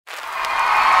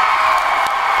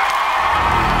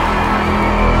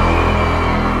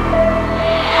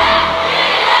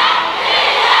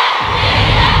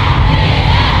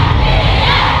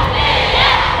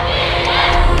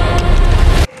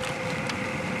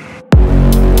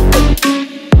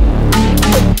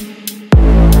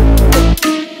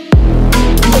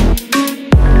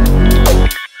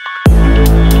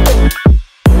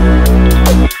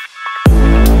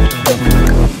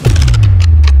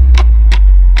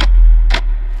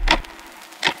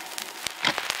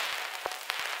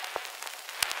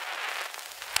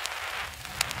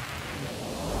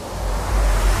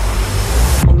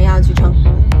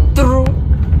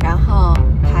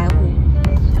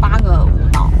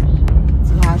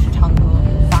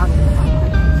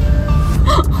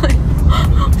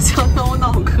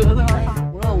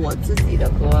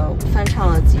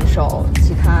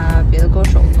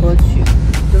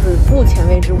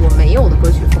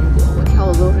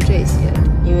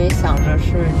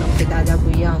是能给大家不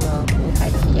一样的舞台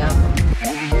体验吗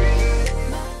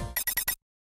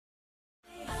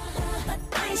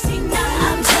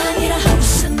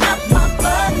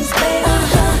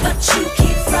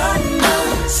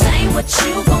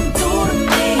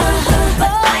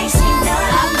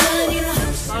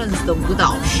？Balance 的舞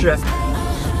蹈是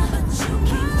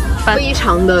非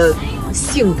常的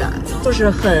性感，就是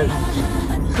很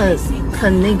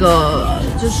那个，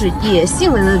就是野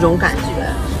性的那种感觉。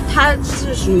它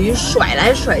是属于甩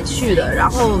来甩去的，然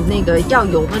后那个要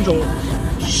有那种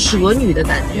蛇女的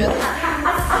感觉。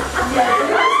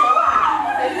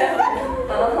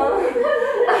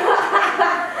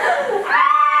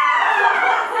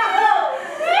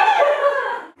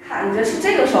看，你这是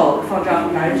这个手放这儿，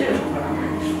还是这个手放这儿？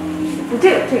不，这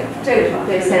个手，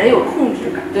对，显然有控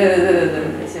制感。对，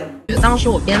行。当时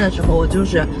我编的时候，我就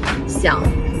是想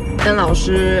跟老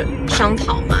师商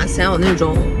讨嘛，想有那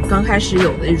种刚开始有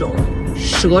的那种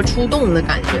蛇出洞的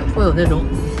感觉，会有那种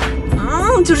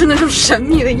就是那种神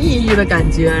秘的意义的感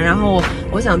觉。然后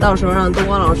我想到时候让东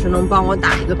光老师能帮我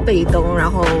打一个背灯，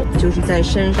然后就是在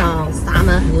身上撒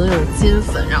满很多那种金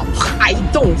粉，然后啪一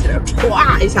动起来，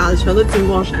歘一下子全都金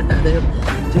光闪闪那种，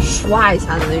就唰一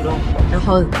下子那种。然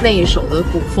后那一手的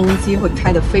鼓风机会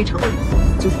开得非常，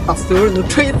就是把所有人都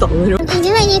吹走那种。已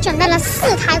经为你准备了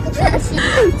4台鼓风机，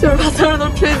就是把所有人都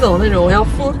吹走那种，我要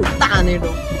风很大那种。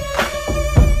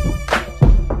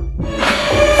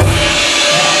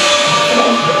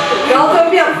然后就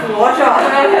变佛是吧？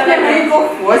变成一座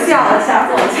佛像了，吓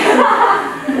死我了！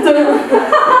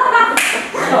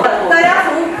大家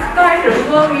从刚开始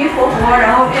阿弥陀佛，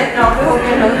然后最后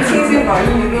变成清心广义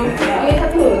跟佛，因为它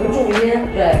就有一个重音。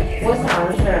对，我想的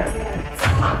是，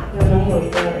就能有一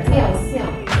个亮相。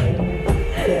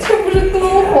这不是敦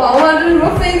煌吗？这是什么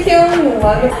飞天舞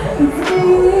啊？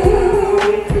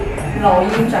老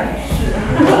鹰展示，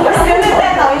现在在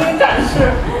老鹰展示，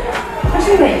它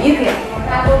是每一点。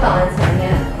大家都挡在前面，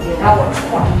然后我串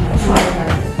一下。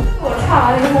我串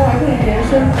完了以后还可以延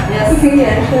伸，不停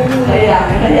延伸。可以啊，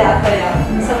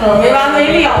像个没完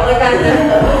没了的感觉，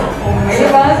没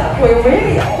完鬼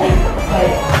没了。可以。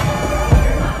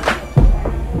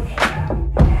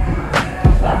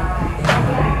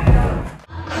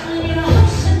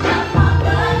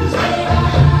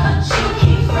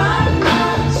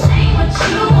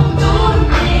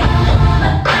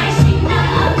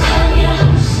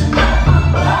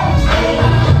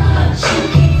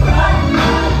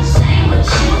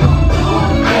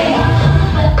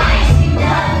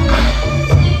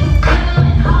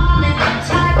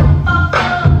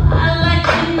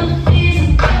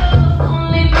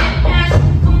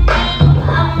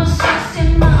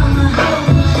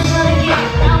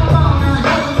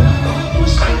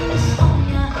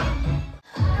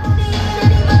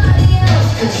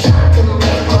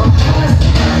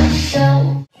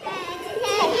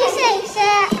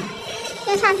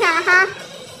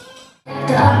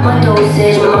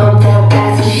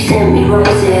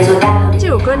这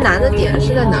首歌难的点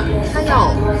是在哪儿？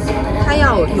它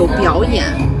要有表演，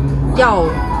要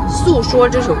诉说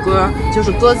这首歌就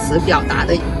是歌词表达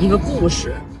的一个故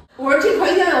事。我说这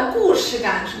块一定要有故事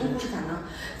感，什么故事感呢？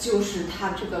就是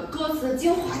它这个歌词的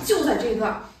精华就在这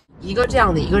段。一个这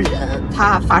样的一个人，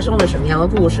他发生了什么样的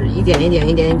故事，一点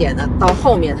的，到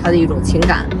后面他的一种情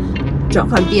感转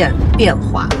换变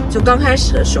化。就刚开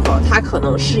始的时候，他可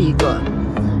能是一个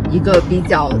比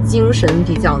较精神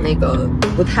比较那个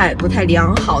不太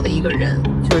良好的一个人，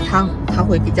就是他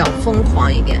会比较疯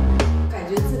狂一点，感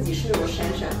觉自己是那种闪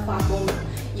闪发光的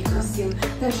一颗星，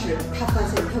但是他发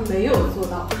现他没有做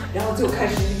到，然后就开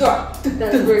始一段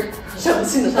上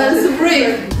新的 dance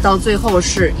break， 到最后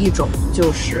是一种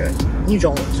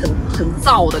很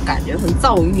燥的感觉，很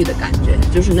躁郁的感觉，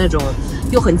就是那种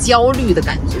又很焦虑的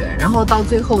感觉，然后到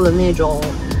最后的那种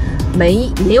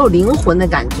没有灵魂的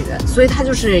感觉，所以他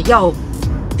就是要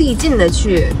递进的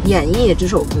去演绎这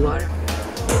首歌。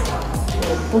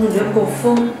我总觉得不够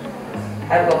疯，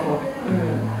还不够疯，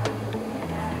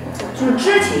就是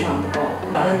肢体上不够。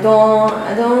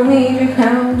I don't need your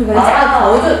help， 就把它夹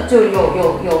到头就有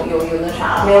那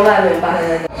啥了。明白。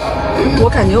我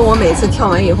感觉我每次跳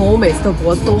完以后，我每次的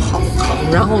脖子都好疼，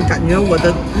然后感觉我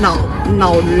的脑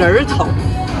仁疼，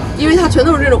因为它全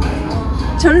是这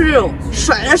种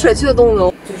甩来甩去的动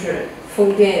作，就是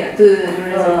疯癫呀，对，就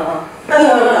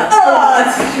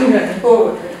是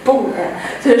蹦，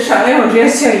就是甩完以后直接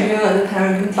眩晕了，在台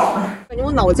上晕倒了，感觉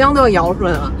我脑浆都要摇出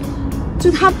来了。就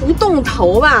它不动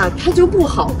头吧，它就不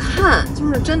好看，就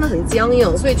是真的很僵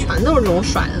硬，所以全都是这种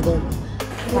甩的动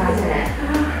作。拉起来，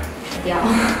掉。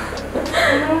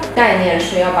概念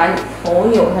是要把你头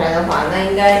扭下来的话，那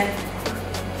应该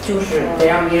就是得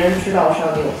让别人知道上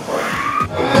面有分。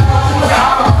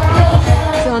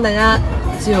希望大家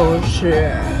就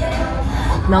是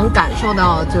能感受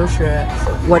到，就是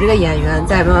我这个演员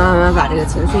在慢慢把这个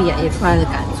情绪演绎出来的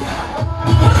感觉。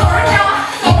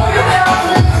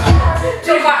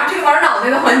这个玩脑袋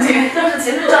的环节，就是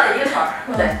其实转了一个圈儿，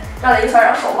对，转了一个圈儿，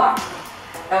然后手腕，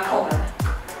然后扣回来。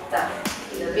再，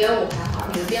你的编舞还好，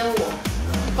你的编舞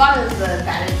balance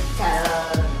改了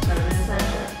30%，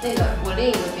那个我另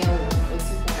一个编舞我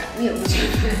几乎改面不全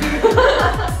非。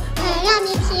让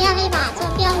你体验了一把做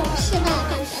编舞师的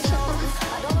感觉，是吧？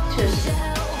确实。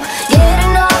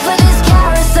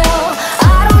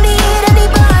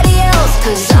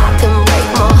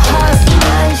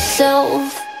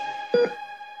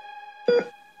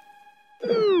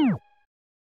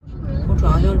我主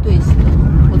要就是队形，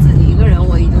我自己一个人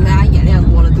我已经大家演练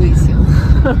过了队形。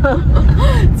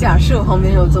假设旁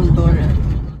边有这么多人。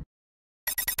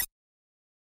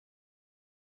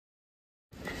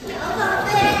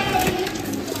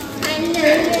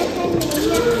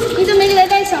你怎么没给他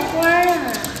带小花啊？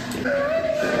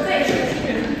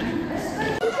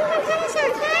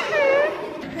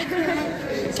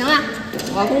行了，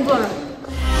我要工作了。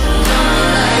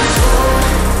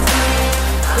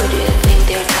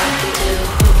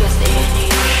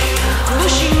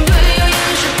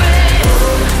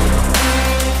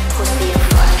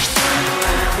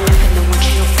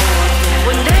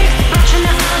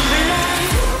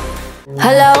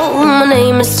Hello, my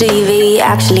name is Stevie.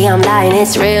 Actually, I'm lying,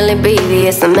 it's really baby.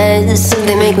 It's a mess.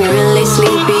 They make me really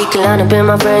sleepy. Clown up in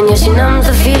my brain, yeah, she numbs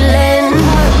the feeling.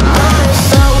 My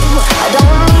soul, I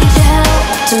don't need your help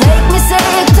to make me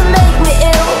sick, to make me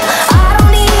ill. I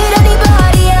don't need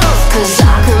anybody else, cause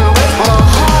I can break my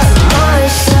heart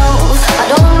myself. I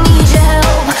don't need your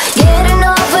help getting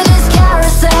off of this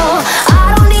carousel.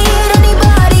 I don't need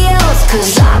anybody else,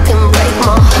 cause I can break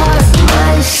my heart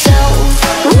myself.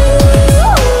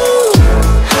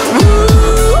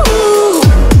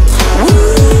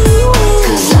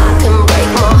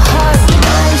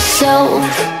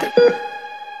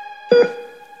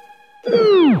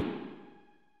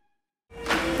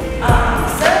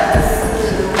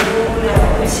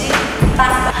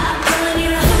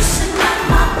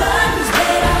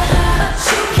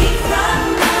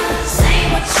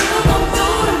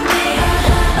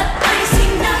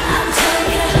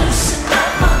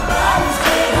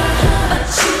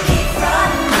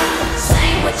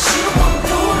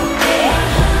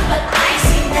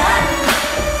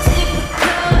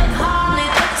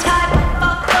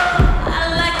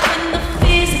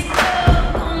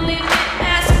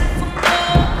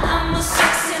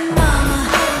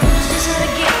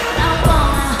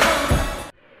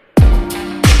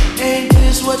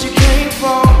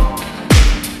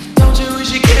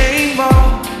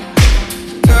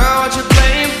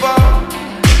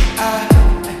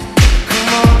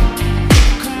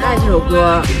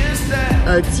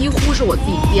几乎是我自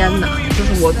己编的，就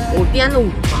是我编的舞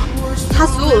嘛，它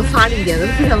所有的发力点都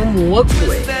非常的魔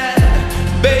鬼。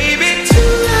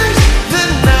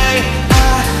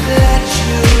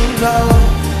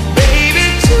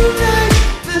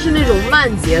它是那种慢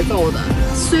节奏的，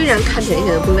虽然看起来一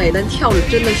点都不累，但跳着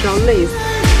真的是要累死。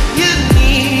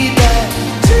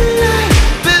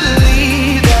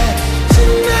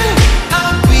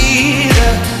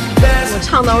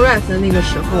唱到 rap 的那个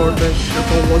时候，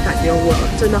我感觉我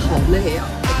真的好累啊！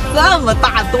这么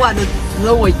大段的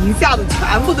词，我一下子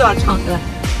全部都要唱出来。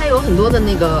它有很多的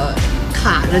那个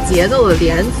卡着节奏的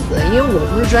连词，因为我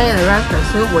不是专业的 rapper，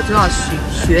 所以我就要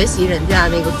学习人家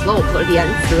那个 flow 和连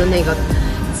词的那个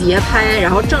节拍，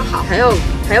然后正好还有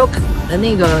卡着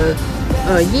那个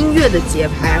音乐的节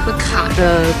拍和卡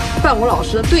着伴舞老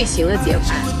师的队形的节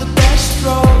拍。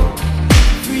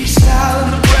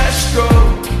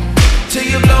Till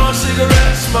you blow a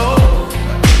cigarette smoke,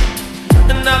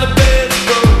 and now the bed's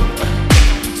broke.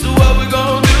 So what we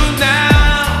gonna do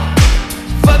now?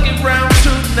 Fuck it round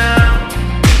two now.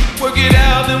 Work it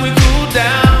out, then we cool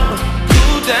down,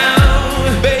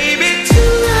 baby.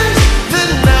 Tonight's the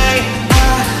night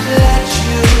I let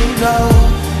you know,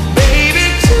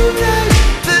 baby.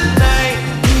 Tonight's the night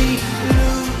we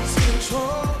lose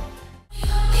control.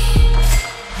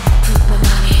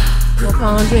 我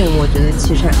刚刚这个我觉得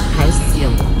其实还行，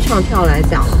唱跳来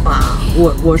讲的话，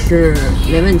我是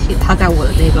没问题，他在我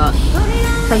的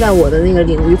那个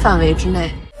领域范围之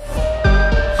内。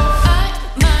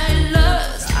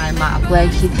哎妈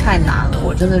，YT 太难了，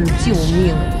我真的是救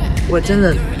命！我真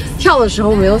的跳的时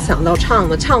候没有想到唱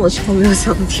的，唱的时候没有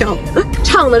想到跳的，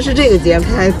唱的是这个节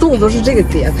拍，动作是这个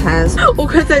节拍，我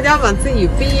快在家把自己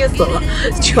逼死了，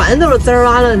全都是滋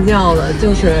哇乱叫的，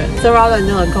就是滋哇乱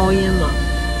叫的高音嘛。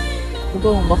不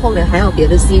过我们后面还有别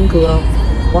的新歌，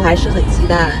我还是很期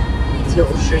待，就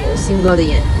是有新歌的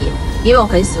演绎，因为我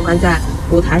很喜欢在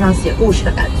舞台上写故事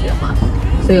的感觉嘛，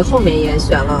所以后面也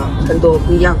选了很多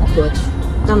不一样的歌曲，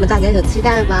那么大家就期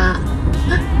待吧。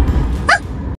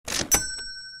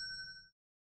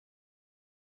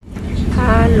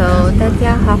Hello， 大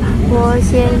家好，我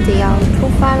现在要出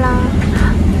发啦，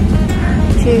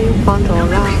去广州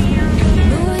啦。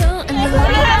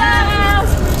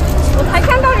我才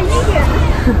看到了1点。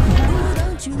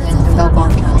现在就到广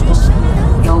场了，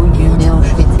由于没有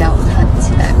睡觉，看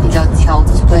起来比较憔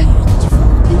悴。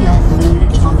今天我们的日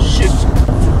常是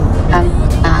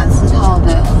把4套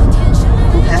的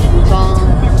舞台服装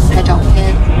拍照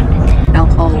片，然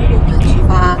后我们出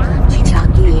发去场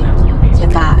地，先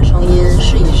把声音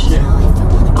试一试，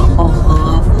然后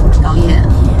和导演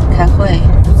开会，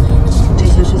这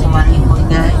些事情完了以后应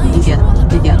该1点了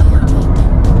，2点。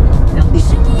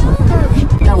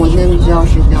但我今天必须要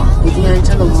睡觉，我今天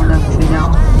真的不是在不睡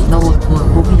觉，那我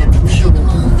会演出事故，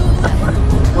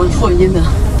我破音的，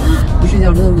不睡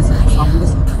觉真的不行，嗓子不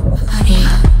行。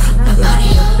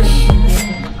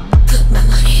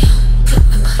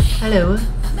Hello，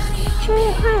 生日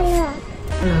快乐！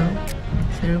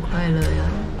生日快乐呀，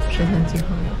身体健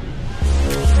康呀。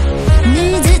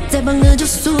日子在帮着就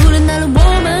速了，拿了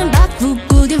我们把复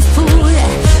古颠覆，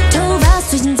头发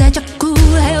随性在照顾，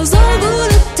还有锁骨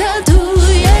的tattoo。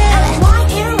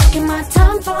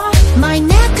My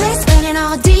necklace spinning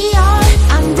all Dior.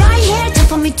 I'm right here, time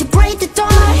for me to break the door.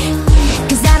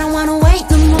 Cause I don't wanna wait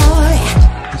no more.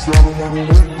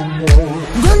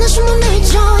 Run什么那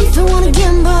种 If you wanna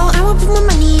gamble, I will put my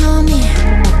money on me.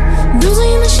 独自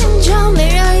一门心照，没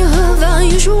人又何妨？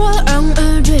于是我 on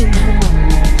a dream.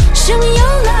 生命由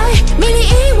来，美丽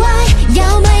意外，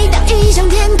要美到异想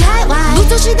天开外。不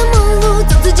走谁的梦路，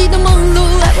走自己的梦路。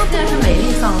现在是美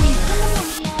丽丧尸。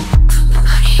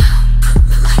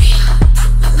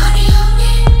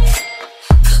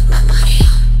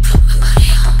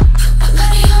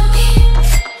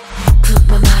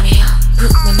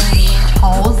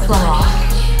吵死了！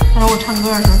他说我唱歌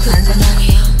的时候全是这样。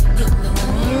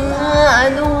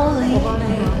I don't wanna hear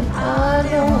I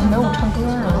don't 没有我唱歌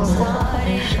啊，没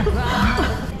事。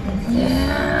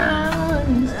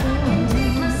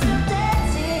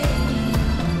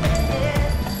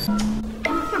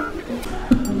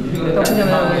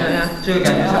这个感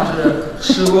觉像是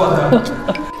吃过的。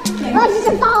我吃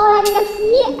饱了这个鸡。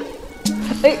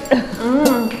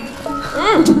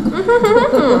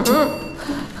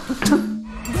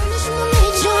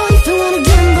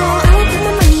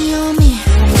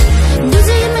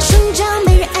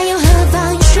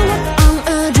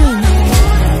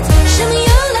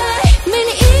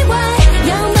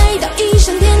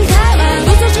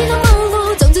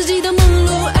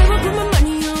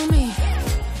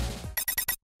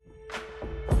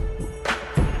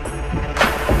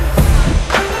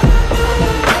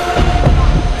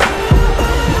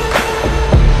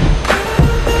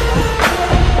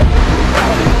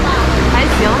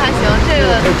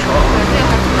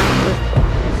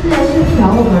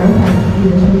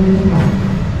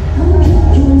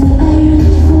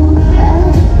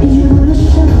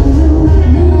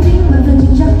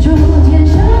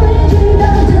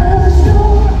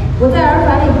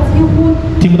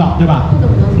听不到对吧？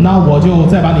那我就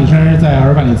再把你声儿在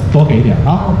耳返里多给一点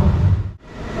啊。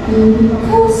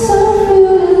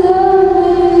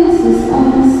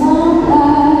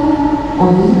我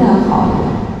们现在好了。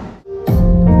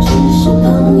只是朋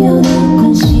友的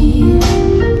关系，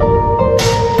我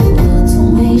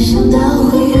从没想到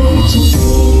会遇见你。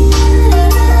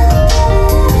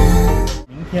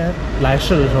明天来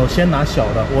试的时候先拿小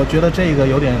的，我觉得这个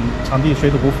有点场地水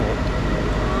土不服。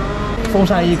风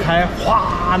扇一开，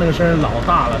哗，那个声老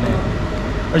大了，那个，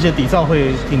而且底噪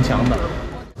会挺强的。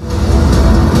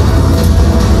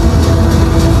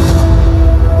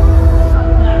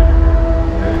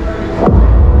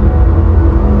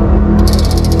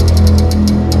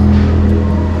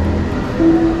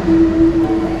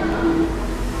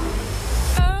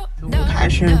舞台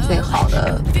是最好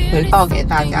的回报给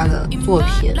大家的作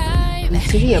品，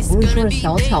其实也不是说是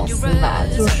小巧思吧，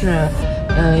就是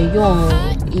用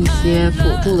一些辅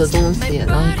助的东西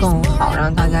能更好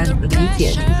让大家理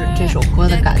解就是这首歌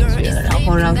的感觉，然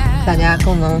后让大家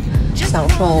更能享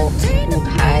受舞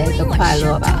台的快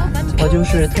乐吧。我就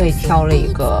是特意挑了一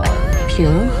个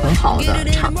屏很好的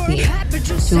场地，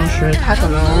就是它可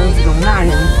能容纳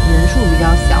人数比较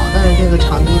小，但是这个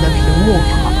场地的屏幕很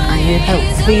好看，因为它有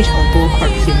非常多块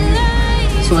屏幕，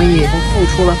所以我付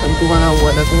出了很多的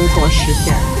我的工作时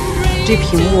间。这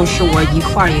屏幕是我一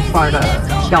块一块的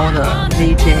挑的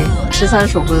VJ，13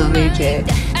首歌的 VJ，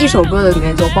一首歌的里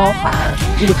面就包含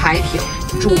舞台屏、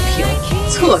主屏、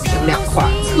侧屏2块，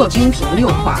侧冰屏6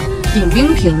块，顶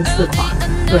冰屏4块，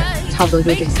对，差不多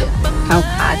就这些，还有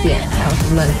卡点，还有什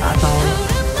么乱七八糟的。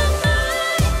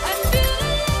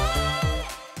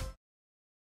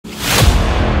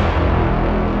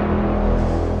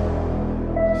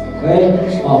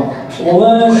喂，好，我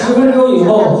们10分钟以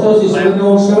后休息10分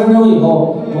钟，10分钟以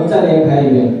后我们再连开一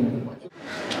遍。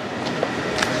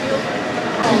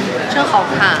真好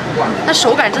看，它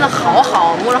手感真的好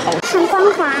好，摸着好很光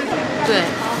滑。对。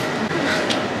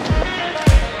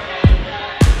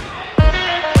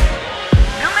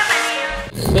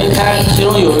连开，其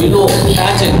中有一路，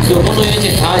大家有工作人员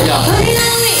检查一下。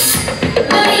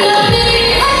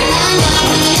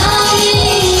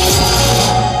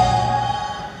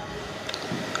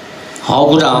好，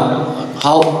鼓掌，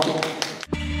好。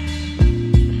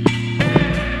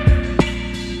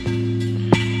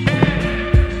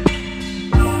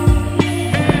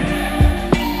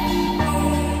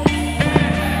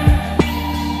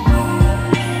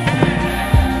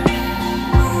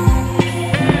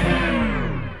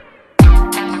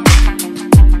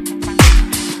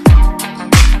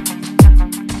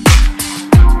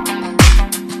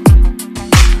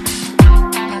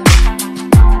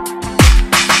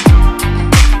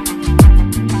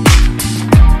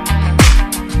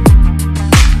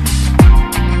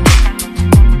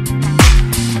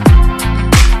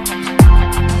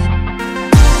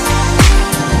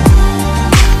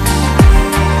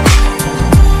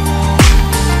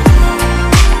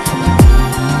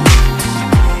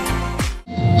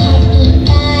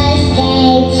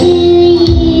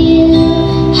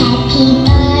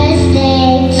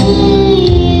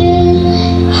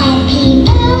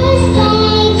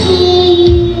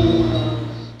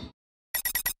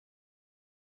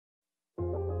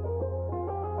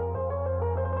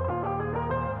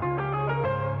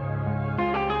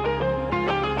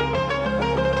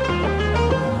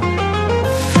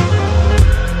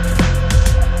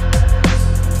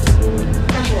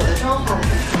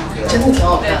真的挺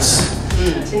好看的，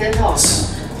今天特好看。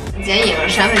剪影，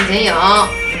闪粉剪影，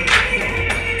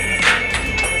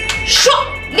唰，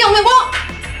亮面光。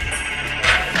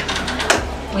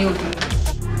我有毒。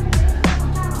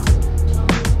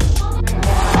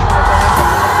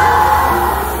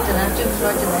只能就是说，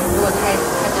只能如果他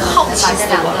好奇死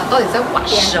我了，到底在画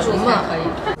什么？可以。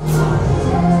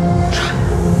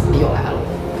又来了，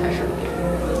开始。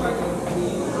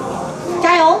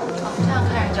加油！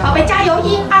宝贝，加油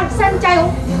！1、2、3，加油！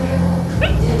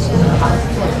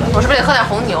我是不是得喝点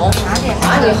红牛？啊，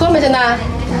你喝吗？现在？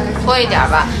喝一点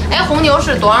吧。哎，红牛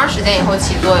是多长时间以后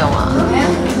起作用啊？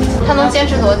它能坚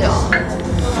持多久？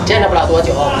坚持不了多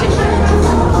久。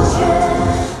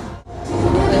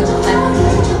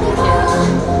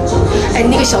哎，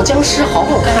那个小僵尸好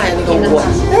好看呀，那个我，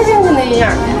那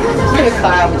样，特别可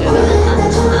爱，我觉得。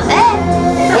哎，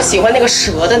我喜欢那个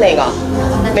蛇的那个，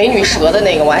美女蛇的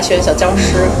那个，我还喜欢小僵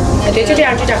尸。哎，对，就这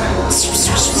样，就这样。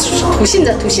吐信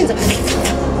子，吐信子，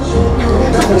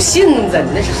吐信子，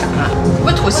你那是啥？不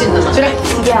是吐信子吗？就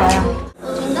这样。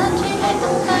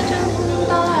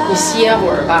你歇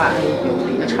会儿吧，哎呦，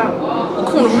你唱，我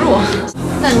控制不住。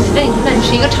那你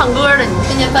是一个唱歌的，你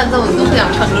听见伴奏你都不想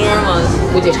唱歌吗？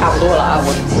估计差不多了啊，我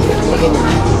给你。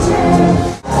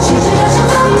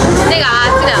那个啊，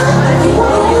这样。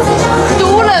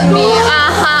Do了咪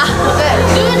啊哈，对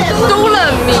，Do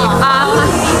了咪啊哈，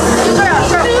就这样，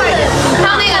快点。还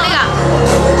有那个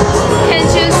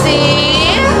 ，Can't you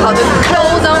see？ 好的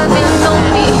 ，Close on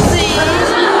me。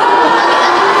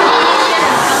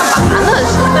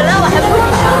本来我还不紧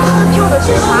张，右的是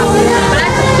滑，本来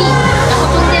是 T， 然后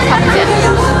中间看不见。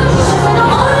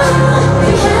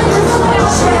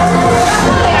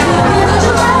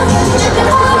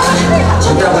现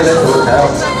在回来走台哦。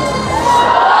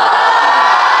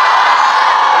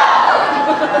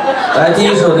来，第一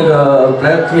首那个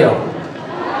Black Tail。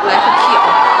来是 T 啊。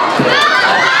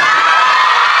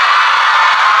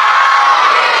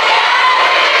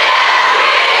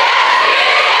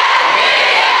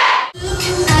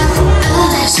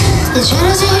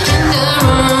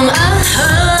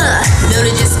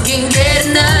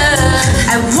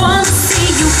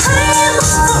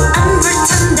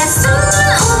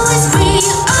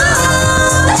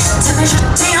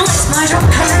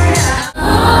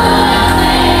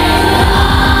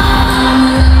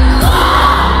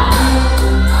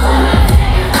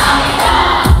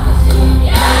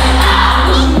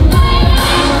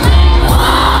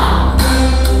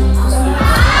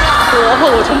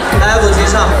来，我接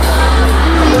上。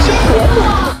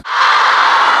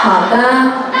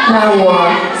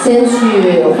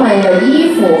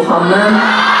服好吗？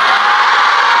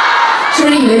是不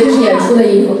是以为这是演出的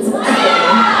衣服？怎么不给呢？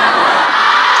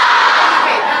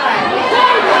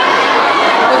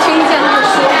我听见他说。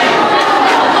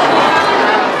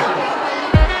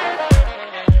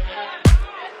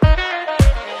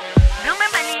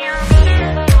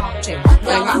这个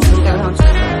带上去。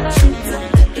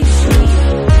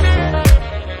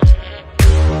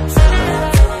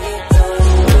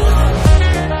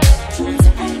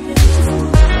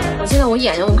我现在我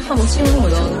眼睛我看不清楚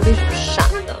的，为什么闪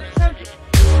的？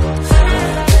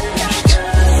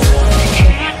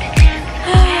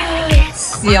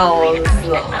笑死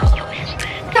了！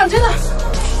看真的，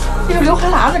这个刘海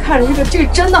喇子看着这个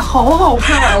真的好好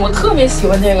看，我特别喜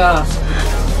欢这个。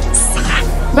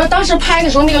不是当时拍的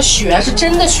时候，那个雪是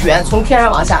真的雪，从天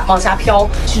上往下飘，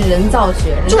是人造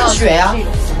雪，就是雪呀，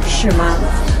是吗？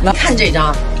来看这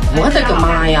张，我的个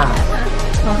妈呀！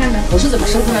好看的。我是怎么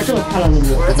生出来这么漂亮的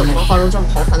女儿？怎么能化成这么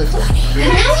好看的妆？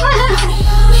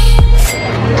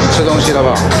吃东西了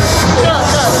吧？这样。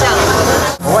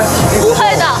我问题不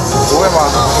会的。不会吗？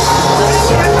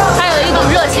它有一种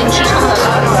热情支撑的。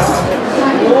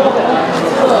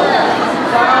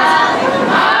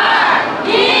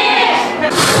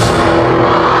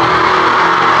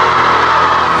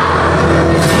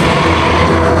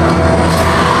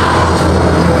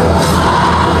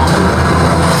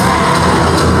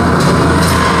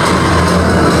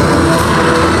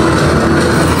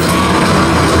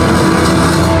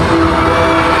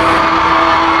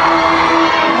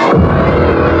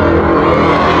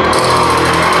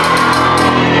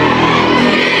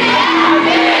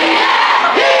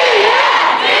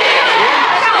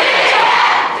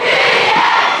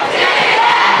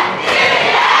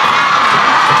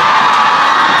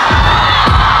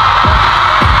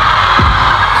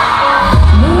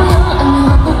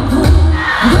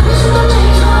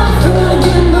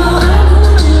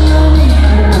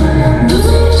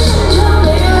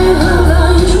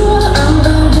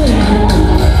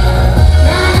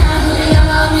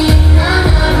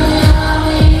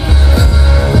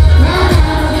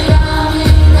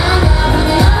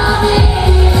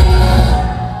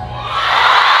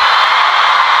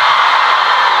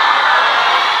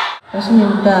我是你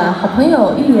们的好朋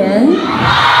友喻言。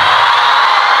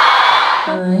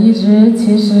一直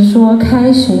其实说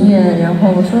开巡演，然后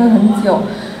我说了很久，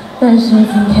但是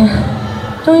今天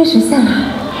终于实现了。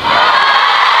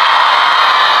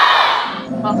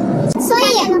好，所以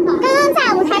刚刚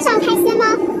在舞台上开心吗？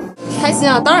开心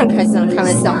啊，当然开心了，开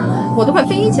玩笑，我都快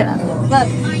飞起来了。那，哎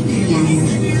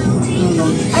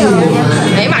呦，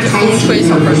哎呀妈，这风吹，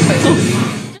小风吹。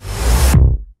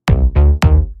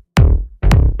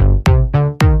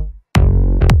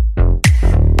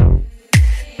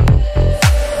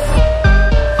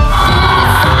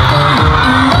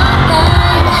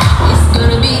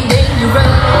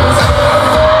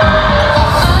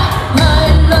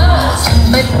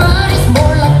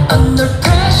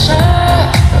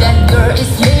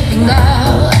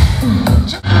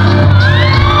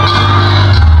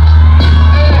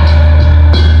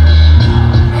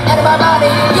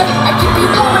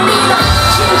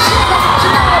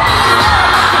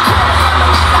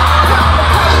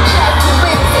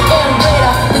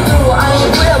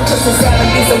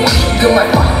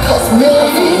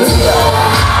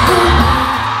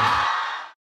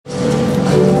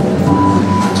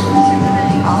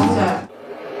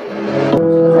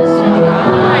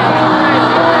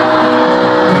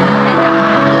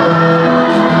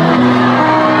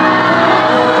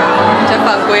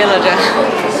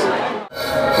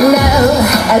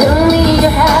I don't need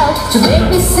your help to make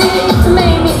me sing, to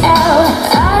make me out.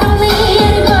 I don't need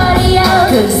anybody else,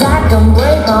 'cause I can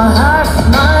break my heart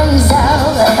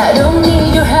myself. I don't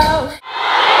need your help.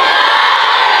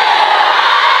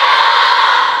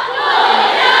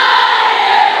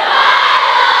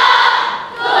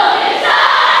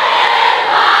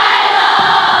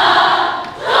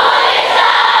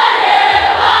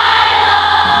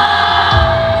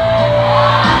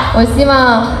 我希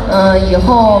望，以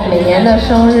后每年的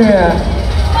生日，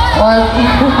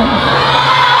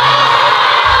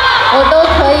我都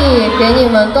可以给你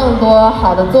们更多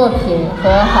好的作品和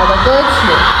好的歌曲。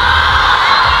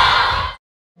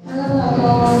Hello， 老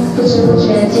公，不知不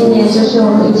觉今年就是我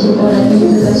们一起过的第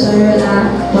一次的生日啦！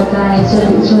我在这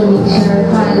里祝你生日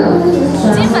快乐。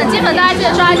金粉，大家记得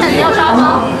抓一下，你要抓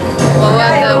吗？我抓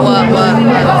得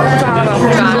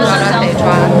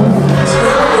抓。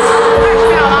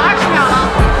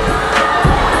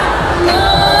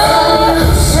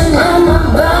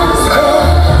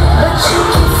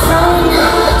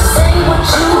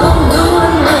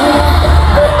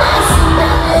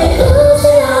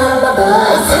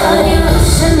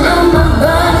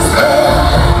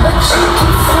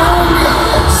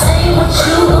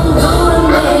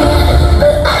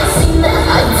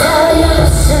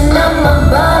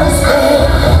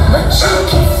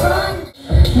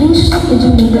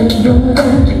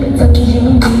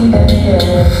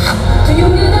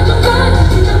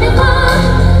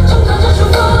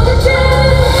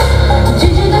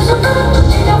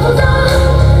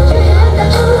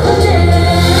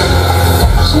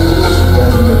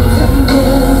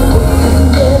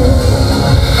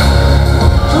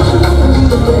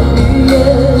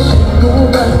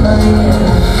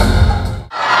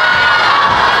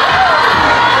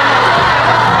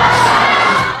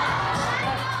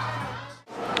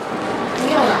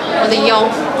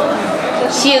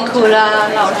辛苦了，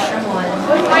老师们。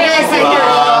原来在这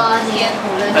里，辛苦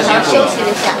了，稍休息了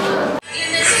一下。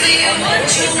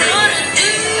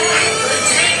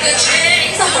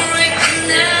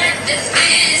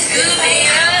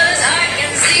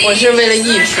我是为了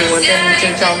艺术，我真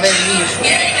的叫为了艺术。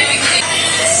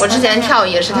我之前跳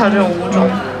也是跳这种舞种，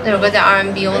那首歌叫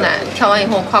R&B 优奶，跳完以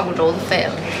后胯骨轴子废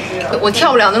了。我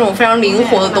跳不了那种非常灵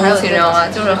活的东西，你知道吗？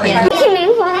就是很挺灵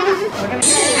活的。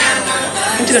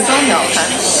这个妆比较好看，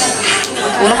我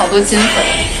涂了好多金粉。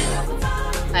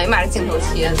哎呀妈，这镜头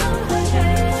切的，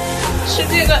是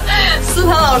这个思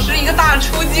涵老师一个大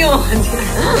出镜，我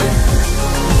天！